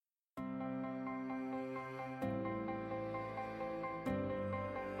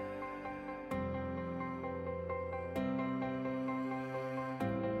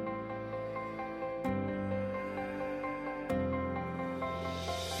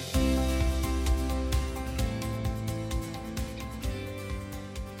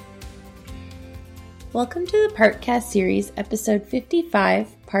Welcome to the Partcast series, episode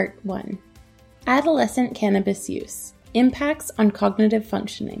 55, part 1. Adolescent Cannabis Use: Impacts on Cognitive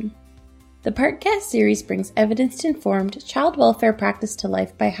Functioning. The Partcast series brings evidence-informed child welfare practice to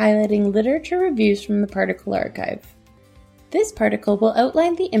life by highlighting literature reviews from the Particle Archive. This particle will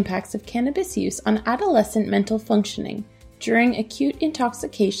outline the impacts of cannabis use on adolescent mental functioning during acute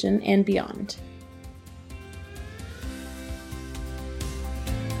intoxication and beyond.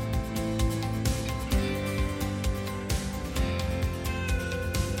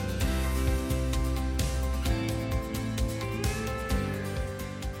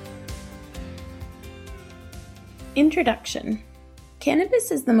 Introduction.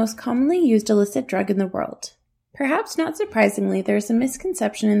 Cannabis is the most commonly used illicit drug in the world. Perhaps not surprisingly, there is a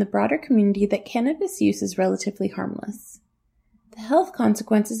misconception in the broader community that cannabis use is relatively harmless. The health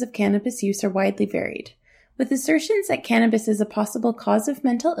consequences of cannabis use are widely varied, with assertions that cannabis is a possible cause of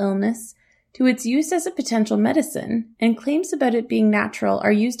mental illness to its use as a potential medicine, and claims about it being natural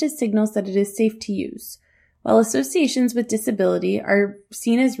are used as signals that it is safe to use, while associations with disability are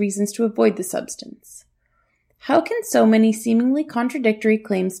seen as reasons to avoid the substance. How can so many seemingly contradictory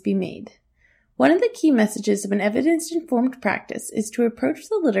claims be made? One of the key messages of an evidence-informed practice is to approach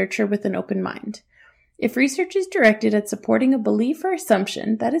the literature with an open mind. If research is directed at supporting a belief or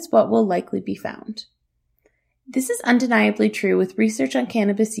assumption, that is what will likely be found. This is undeniably true with research on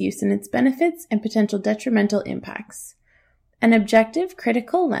cannabis use and its benefits and potential detrimental impacts. An objective,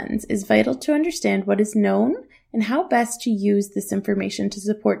 critical lens is vital to understand what is known and how best to use this information to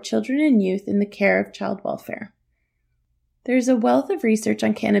support children and youth in the care of child welfare. There is a wealth of research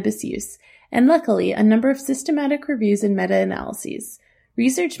on cannabis use, and luckily a number of systematic reviews and meta-analyses,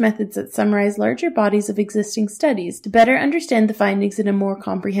 research methods that summarize larger bodies of existing studies to better understand the findings in a more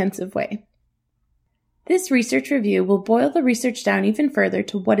comprehensive way. This research review will boil the research down even further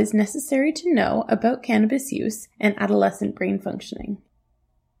to what is necessary to know about cannabis use and adolescent brain functioning.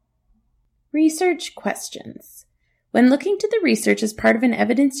 Research questions. When looking to the research as part of an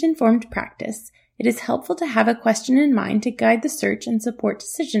evidence-informed practice, it is helpful to have a question in mind to guide the search and support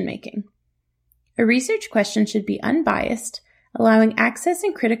decision-making. A research question should be unbiased, allowing access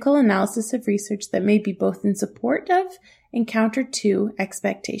and critical analysis of research that may be both in support of and counter to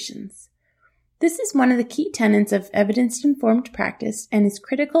expectations. This is one of the key tenets of evidence-informed practice and is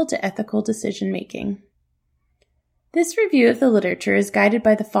critical to ethical decision-making. This review of the literature is guided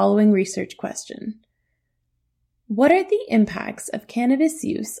by the following research question. What are the impacts of cannabis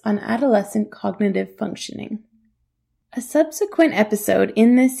use on adolescent cognitive functioning? A subsequent episode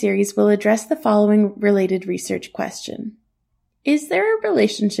in this series will address the following related research question. Is there a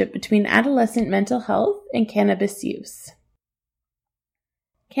relationship between adolescent mental health and cannabis use?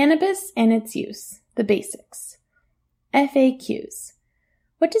 Cannabis and its use. The basics. FAQs.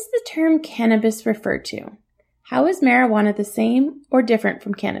 What does the term cannabis refer to? How is marijuana the same or different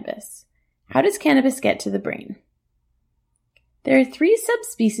from cannabis? How does cannabis get to the brain? There are 3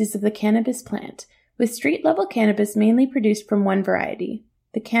 subspecies of the cannabis plant, with street-level cannabis mainly produced from one variety,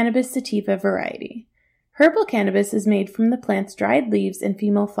 the cannabis sativa variety. Herbal cannabis is made from the plant's dried leaves and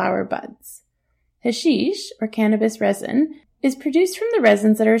female flower buds. Hashish, or cannabis resin, is produced from the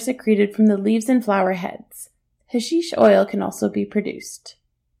resins that are secreted from the leaves and flower heads. Hashish oil can also be produced.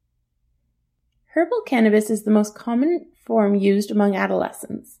 Herbal cannabis is the most common form used among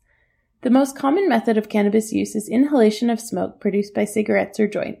adolescents. The most common method of cannabis use is inhalation of smoke produced by cigarettes or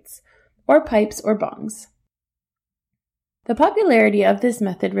joints, or pipes or bongs. The popularity of this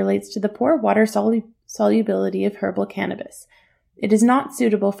method relates to the poor water solubility of herbal cannabis. It is not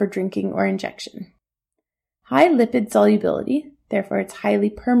suitable for drinking or injection. High lipid solubility, therefore it's highly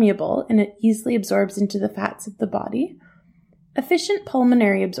permeable and it easily absorbs into the fats of the body. Efficient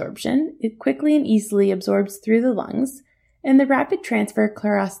pulmonary absorption, it quickly and easily absorbs through the lungs, and the rapid transfer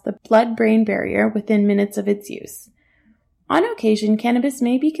across the blood-brain barrier within minutes of its use. On occasion, cannabis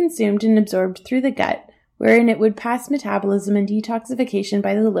may be consumed and absorbed through the gut, wherein it would pass metabolism and detoxification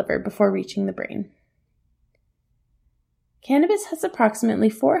by the liver before reaching the brain. Cannabis has approximately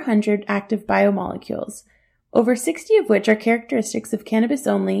 400 active biomolecules, over 60 of which are characteristics of cannabis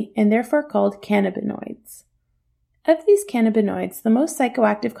only and therefore called cannabinoids. Of these cannabinoids, the most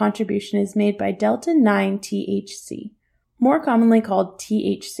psychoactive contribution is made by delta-9-THC, more commonly called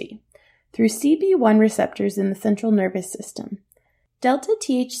THC, through CB1 receptors in the central nervous system.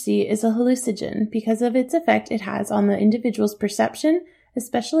 Delta-THC is a hallucinogen because of its effect it has on the individual's perception,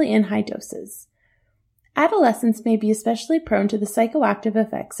 especially in high doses. Adolescents may be especially prone to the psychoactive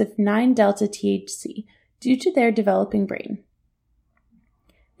effects of 9-delta-THC due to their developing brain.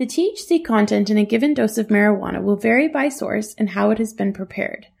 The THC content in a given dose of marijuana will vary by source and how it has been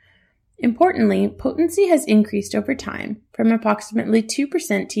prepared. Importantly, potency has increased over time from approximately 2%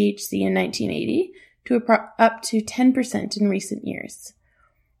 THC in 1980 to up to 10% in recent years.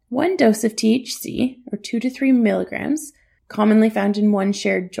 One dose of THC, or 2 to 3 milligrams, commonly found in one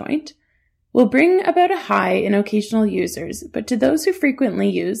shared joint, will bring about a high in occasional users, but to those who frequently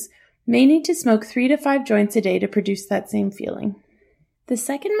use, may need to smoke 3 to 5 joints a day to produce that same feeling. The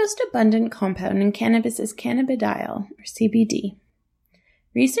second most abundant compound in cannabis is cannabidiol, or CBD.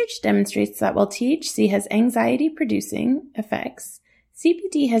 Research demonstrates that while THC has anxiety-producing effects,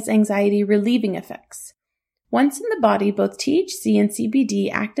 CBD has anxiety-relieving effects. Once in the body, both THC and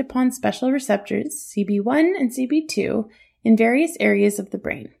CBD act upon special receptors, CB1 and CB2, in various areas of the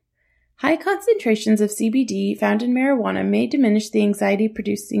brain. High concentrations of CBD found in marijuana may diminish the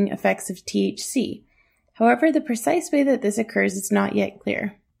anxiety-producing effects of THC. However, the precise way that this occurs is not yet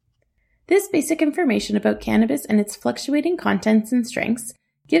clear. This basic information about cannabis and its fluctuating contents and strengths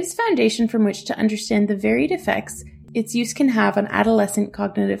gives foundation from which to understand the varied effects its use can have on adolescent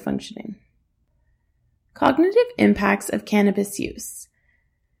cognitive functioning. Cognitive impacts of cannabis use.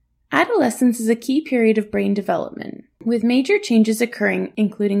 Adolescence is a key period of brain development, with major changes occurring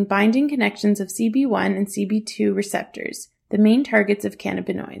including binding connections of CB1 and CB2 receptors, the main targets of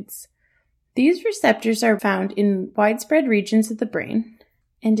cannabinoids. These receptors are found in widespread regions of the brain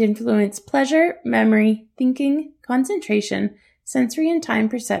and influence pleasure, memory, thinking, concentration, sensory and time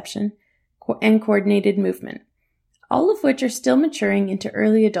perception, and coordinated movement, all of which are still maturing into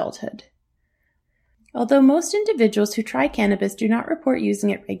early adulthood. Although most individuals who try cannabis do not report using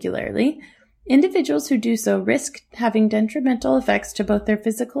it regularly, individuals who do so risk having detrimental effects to both their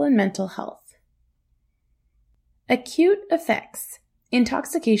physical and mental health. Acute effects: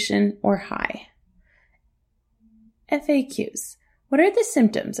 intoxication or high. FAQs. What are the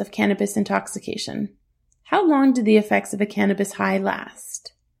symptoms of cannabis intoxication? How long do the effects of a cannabis high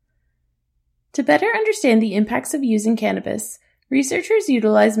last? To better understand the impacts of using cannabis, researchers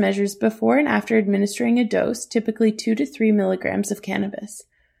utilize measures before and after administering a dose, typically 2 to 3 milligrams of cannabis.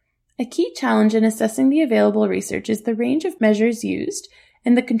 A key challenge in assessing the available research is the range of measures used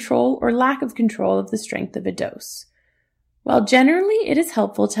and the control or lack of control of the strength of a dose. While generally it is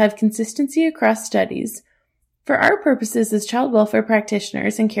helpful to have consistency across studies, for our purposes as child welfare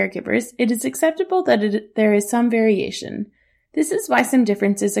practitioners and caregivers, it is acceptable that there is some variation. This is why some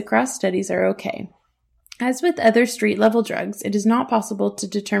differences across studies are okay. As with other street-level drugs, it is not possible to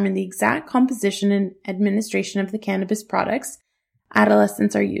determine the exact composition and administration of the cannabis products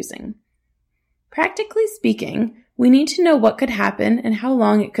adolescents are using. Practically speaking, we need to know what could happen and how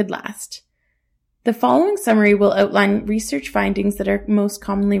long it could last. The following summary will outline research findings that are most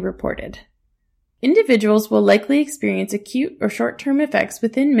commonly reported. Individuals will likely experience acute or short-term effects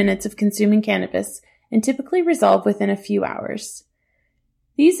within minutes of consuming cannabis and typically resolve within a few hours.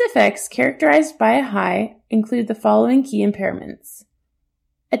 These effects, characterized by a high, include the following key impairments.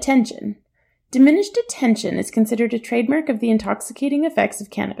 Attention. Diminished attention is considered a trademark of the intoxicating effects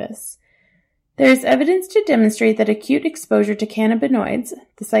of cannabis. There is evidence to demonstrate that acute exposure to cannabinoids,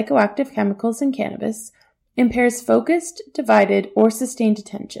 the psychoactive chemicals in cannabis, impairs focused, divided, or sustained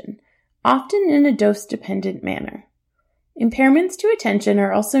attention, often in a dose-dependent manner. Impairments to attention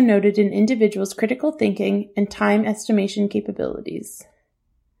are also noted in individuals' critical thinking and time estimation capabilities.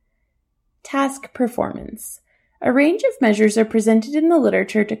 Task performance. A range of measures are presented in the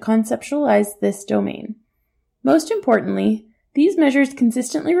literature to conceptualize this domain. Most importantly, these measures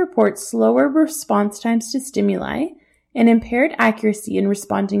consistently report slower response times to stimuli and impaired accuracy in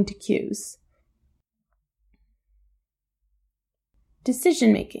responding to cues.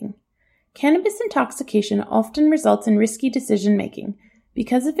 Decision-making. Cannabis intoxication often results in risky decision-making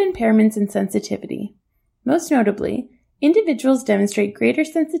because of impairments in sensitivity. Most notably, individuals demonstrate greater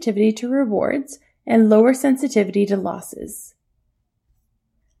sensitivity to rewards and lower sensitivity to losses.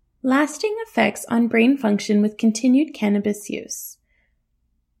 Lasting effects on brain function with continued cannabis use.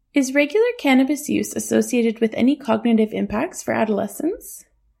 Is regular cannabis use associated with any cognitive impacts for adolescents?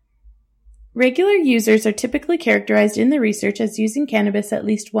 Regular users are typically characterized in the research as using cannabis at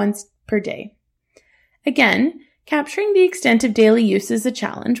least once per day. Again, capturing the extent of daily use is a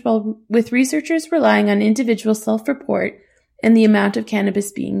challenge, with researchers relying on individual self-report and the amount of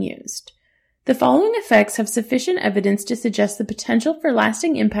cannabis being used. The following effects have sufficient evidence to suggest the potential for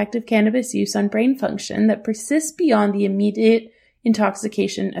lasting impact of cannabis use on brain function that persists beyond the immediate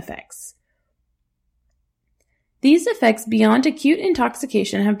intoxication effects. These effects beyond acute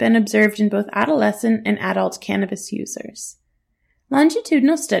intoxication have been observed in both adolescent and adult cannabis users.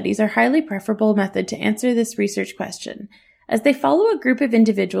 Longitudinal studies are a highly preferable method to answer this research question, as they follow a group of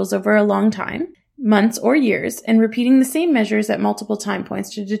individuals over a long time, months, or years, and repeating the same measures at multiple time points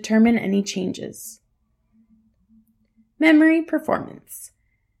to determine any changes. Memory performance.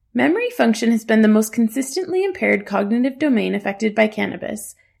 Memory function has been the most consistently impaired cognitive domain affected by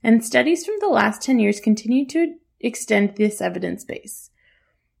cannabis, and studies from the last 10 years continue to extend this evidence base.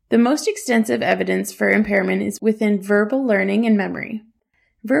 The most extensive evidence for impairment is within verbal learning and memory.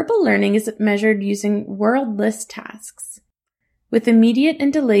 Verbal learning is measured using word list tasks, with immediate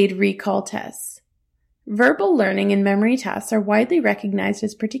and delayed recall tests. Verbal learning and memory tasks are widely recognized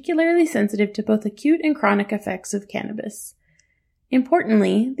as particularly sensitive to both acute and chronic effects of cannabis.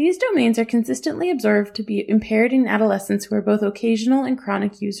 Importantly, these domains are consistently observed to be impaired in adolescents who are both occasional and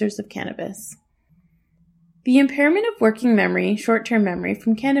chronic users of cannabis. The impairment of working memory, short-term memory,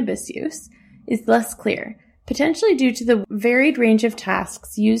 from cannabis use is less clear, potentially due to the varied range of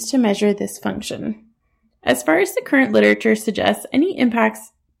tasks used to measure this function. As far as the current literature suggests, any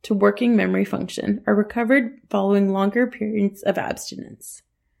impacts to working memory function are recovered following longer periods of abstinence.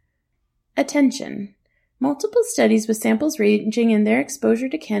 Attention. Multiple studies with samples ranging in their exposure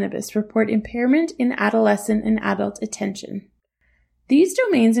to cannabis report impairment in adolescent and adult attention. These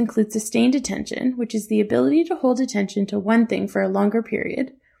domains include sustained attention, which is the ability to hold attention to one thing for a longer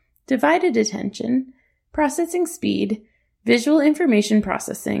period, divided attention, processing speed, visual information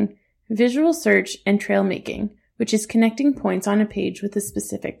processing, visual search, and trail making, which is connecting points on a page with a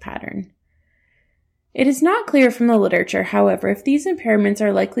specific pattern. It is not clear from the literature, however, if these impairments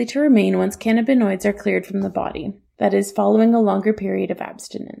are likely to remain once cannabinoids are cleared from the body, that is, following a longer period of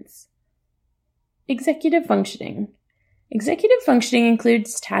abstinence. Executive functioning. Executive functioning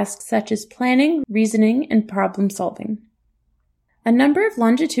includes tasks such as planning, reasoning, and problem solving. A number of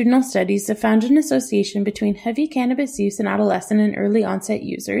longitudinal studies have found an association between heavy cannabis use in adolescent and early onset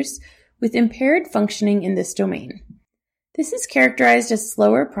users with impaired functioning in this domain. This is characterized as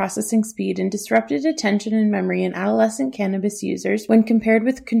slower processing speed and disrupted attention and memory in adolescent cannabis users when compared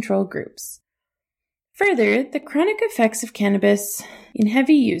with control groups. Further, the chronic effects of cannabis in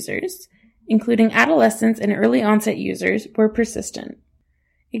heavy users, including adolescents and early onset users, were persistent.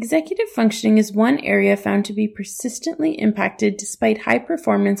 Executive functioning is one area found to be persistently impacted despite high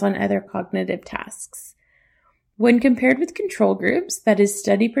performance on other cognitive tasks. When compared with control groups, that is,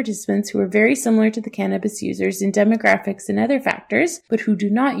 study participants who are very similar to the cannabis users in demographics and other factors, but who do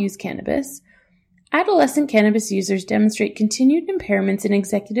not use cannabis, adolescent cannabis users demonstrate continued impairments in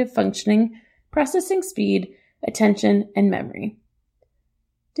executive functioning, processing speed, attention, and memory.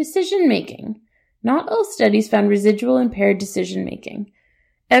 Decision-making. Not all studies found residual impaired decision-making.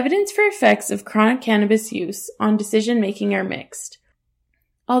 Evidence for effects of chronic cannabis use on decision-making are mixed.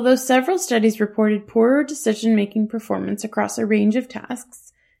 Although several studies reported poorer decision-making performance across a range of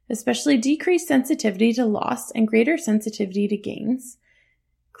tasks, especially decreased sensitivity to loss and greater sensitivity to gains,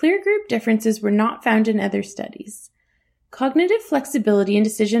 clear group differences were not found in other studies. Cognitive flexibility in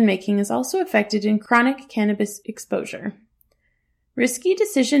decision-making is also affected in chronic cannabis exposure. Risky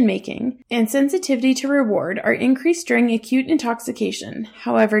decision-making and sensitivity to reward are increased during acute intoxication.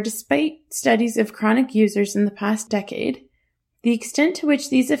 However, despite studies of chronic users in the past decade, the extent to which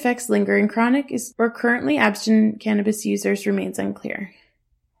these effects linger in chronic or currently abstinent cannabis users remains unclear.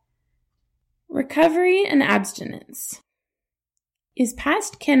 Recovery and abstinence. Is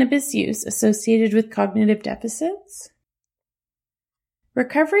past cannabis use associated with cognitive deficits?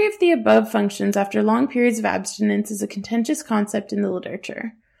 Recovery of the above functions after long periods of abstinence is a contentious concept in the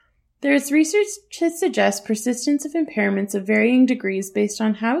literature. There is research to suggest persistence of impairments of varying degrees based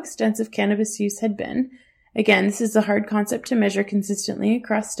on how extensive cannabis use had been. Again, this is a hard concept to measure consistently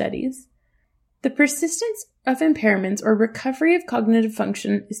across studies. The persistence of impairments or recovery of cognitive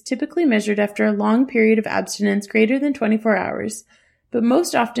function is typically measured after a long period of abstinence greater than 24 hours, but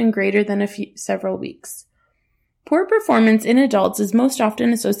most often greater than several weeks. Poor performance in adults is most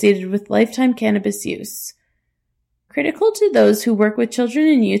often associated with lifetime cannabis use. Critical to those who work with children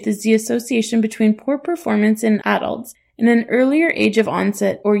and youth is the association between poor performance in adults and an earlier age of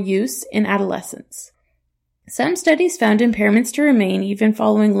onset or use in adolescence. Some studies found impairments to remain even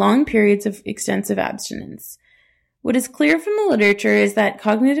following long periods of extensive abstinence. What is clear from the literature is that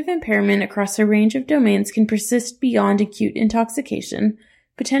cognitive impairment across a range of domains can persist beyond acute intoxication,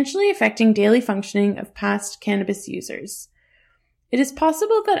 potentially affecting daily functioning of past cannabis users. It is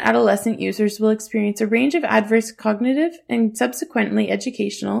possible that adolescent users will experience a range of adverse cognitive and subsequently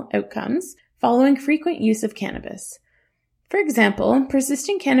educational outcomes following frequent use of cannabis. For example,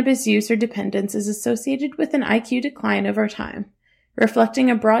 persistent cannabis use or dependence is associated with an IQ decline over time, reflecting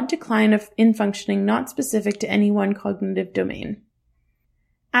a broad decline in functioning not specific to any one cognitive domain.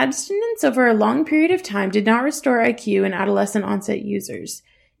 Abstinence over a long period of time did not restore IQ in adolescent onset users.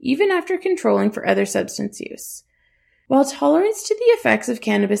 even after controlling for other substance use. While tolerance to the effects of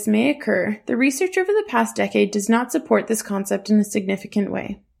cannabis may occur, the research over the past decade does not support this concept in a significant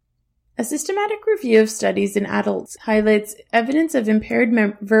way. A systematic review of studies in adults highlights evidence of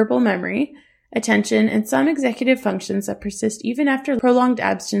impaired verbal memory, attention, and some executive functions that persist even after prolonged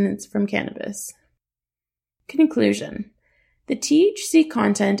abstinence from cannabis. Conclusion. The THC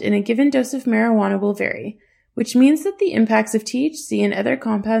content in a given dose of marijuana will vary, which means that the impacts of THC and other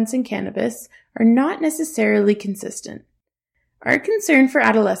compounds in cannabis are not necessarily consistent. Our concern for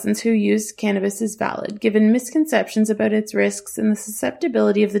adolescents who use cannabis is valid, given misconceptions about its risks and the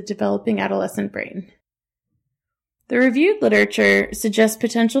susceptibility of the developing adolescent brain. The reviewed literature suggests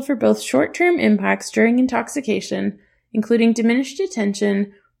potential for both short-term impacts during intoxication, including diminished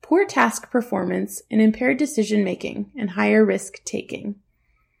attention, poor task performance, and impaired decision-making, and higher risk-taking.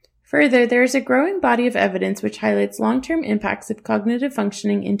 Further, there is a growing body of evidence which highlights long-term impacts of cognitive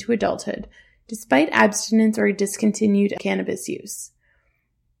functioning into adulthood, despite abstinence or discontinued cannabis use.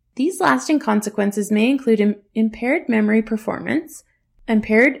 These lasting consequences may include impaired memory performance,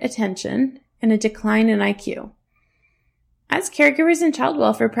 impaired attention, and a decline in IQ. As caregivers and child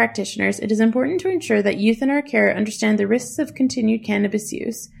welfare practitioners, it is important to ensure that youth in our care understand the risks of continued cannabis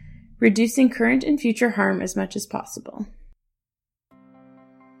use, reducing current and future harm as much as possible.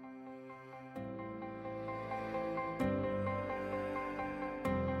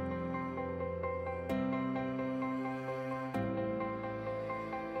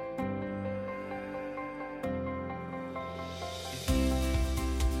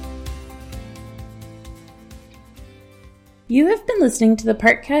 You have been listening to the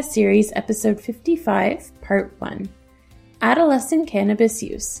Partcast series, episode 55, part 1, Adolescent Cannabis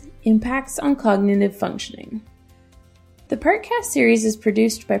Use, Impacts on Cognitive Functioning. The Partcast series is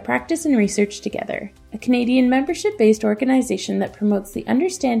produced by Practice and Research Together, a Canadian membership-based organization that promotes the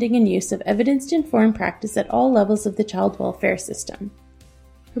understanding and use of evidence-informed practice at all levels of the child welfare system.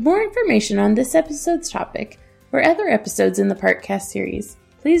 For more information on this episode's topic, or other episodes in the Partcast series,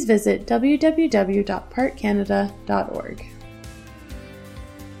 please visit www.partcanada.org.